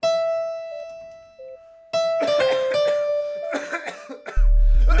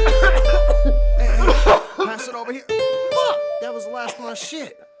over here. Fuck! That was the last of my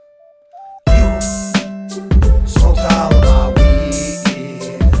shit. You smoked all of my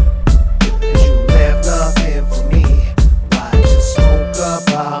weed, and you left nothing for me. Why'd you smoke up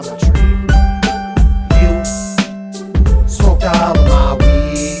all my tree? You smoked all of my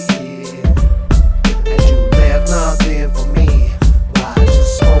weed, and you left nothing for me. Why'd you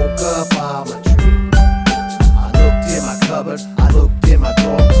smoke up all my tree? I looked in my cupboard, I looked in my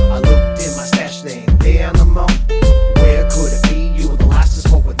drawer, I looked in my stash, they ain't there no more. Where could it be? You were the last to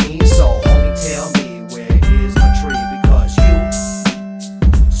smoke with me, so homie, tell me where is my tree? Because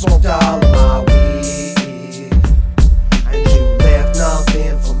you smoked all